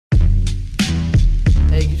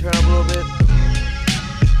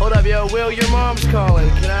up? Yo, Will, your mom's calling.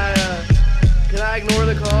 Can I ignore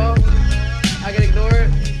the call? I can ignore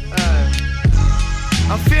it?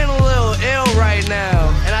 I'm feeling a little ill right now.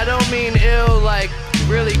 And I don't mean ill like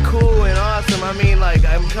really cool and awesome. I mean like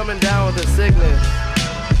I'm coming down with a sickness.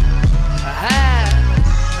 Aha!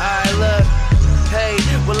 Alright, look. Hey,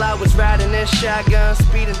 well I was riding this shotgun,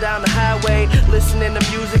 speeding down the highway, listening to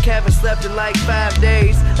music, haven't slept in like 5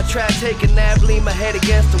 days. I tried taking a nap, lean my head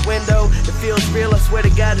against the window. It feels real, I swear to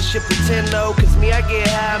God it should pretend though. Cause me, I get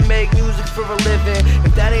high, I make music for a living.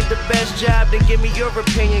 If that ain't the best job, then give me your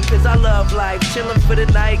opinion. Cause I love life, chilling for the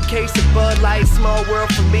night, case of Bud Light. Small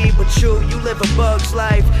world for me, but you live a bug's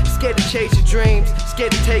life. Scared to chase your dreams,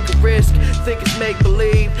 scared to take a risk, think it's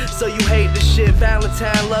make-believe. So you hate the shit,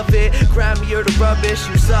 Valentine, love it. Grimier the rubbish,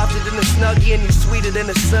 you softer than a Snuggie and you sweeter than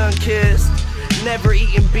a sun-kissed. Never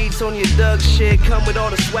eating beats on your Doug shit. Come with all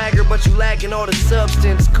the swagger, but you lacking all the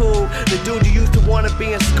substance. Cool, the dude you used to wanna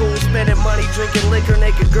be in school, spending money, drinking liquor,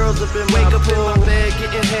 naked girls up in my pool. Wake up in my bed,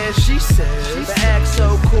 getting head, she says. The act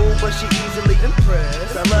so cool, but she easily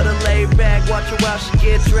impressed. I let her lay back, watch her while she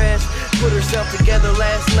get dressed. Put herself together,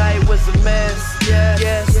 last night was a mess.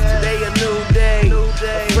 Yes, today a new day,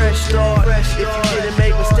 a fresh start. If you didn't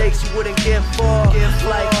make mistakes, you wouldn't get far.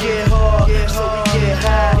 Life get hard, so we get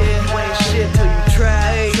high. You ain't shit till you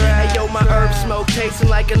try. Hey yo, my herb smoke tasting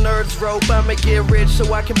like a nerd's rope. I'ma get rich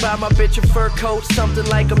so I can buy my bitch a fur coat, something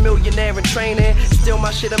like a millionaire in training. Still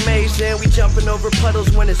my shit amazing. We jumping over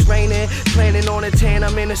puddles when it's raining. Planning on a tan,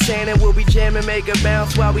 I'm in the sand and we'll be jamming, make a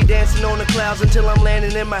bounce while we dancing on the clouds until I'm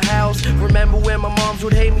landing in my house. Remember when my moms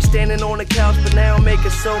would hate me standing on the couch, but now I'm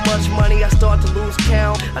making so much money I start to lose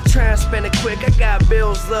count. I try and spend it quick, I got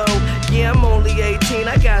bills though. Yeah, I'm only 18,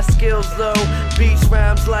 I got skills though. Beats,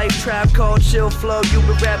 rhymes, life, trap called chill flow. You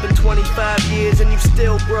been rapping 25 years and you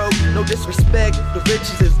still broke. No disrespect, the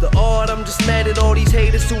riches is the art. I'm just mad at all these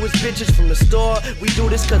haters who was bitches from the start. We do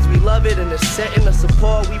this cause we love it and it's setting us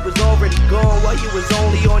apart. We was already gone while you was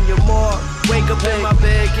only on your mark. Wake up in my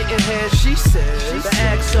bed, getting head, she says. The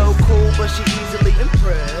act so cool, but she easily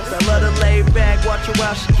impressed. I let her lay back, watch her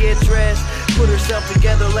while she get dressed. Put herself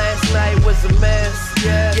together, last night was a mess.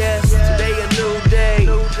 Yes, today a new day,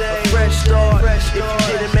 a fresh start. If you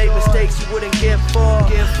didn't make mistakes, you wouldn't get far.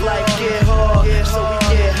 Life get hard, so we